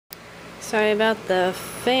Sorry about the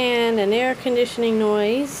fan and air conditioning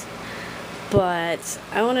noise, but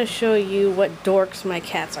I want to show you what dorks my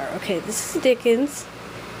cats are. Okay, this is Dickens.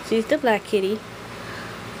 She's the black kitty.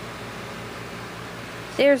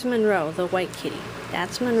 There's Monroe, the white kitty.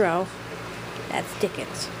 That's Monroe. That's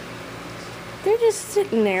Dickens. They're just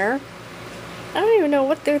sitting there. I don't even know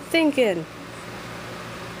what they're thinking.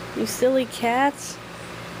 You silly cats.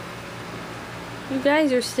 You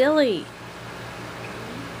guys are silly.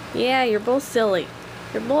 Yeah, you're both silly.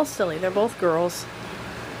 You're both silly. They're both girls.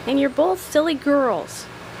 And you're both silly girls.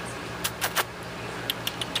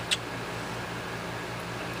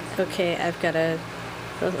 Okay, I've got to...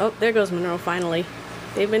 Oh, there goes Monroe finally.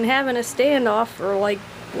 They've been having a standoff for like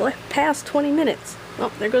past 20 minutes.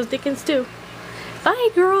 Oh, there goes Dickens too. Bye,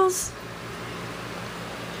 girls.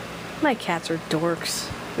 My cats are dorks.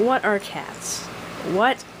 What are cats?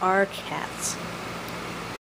 What are cats?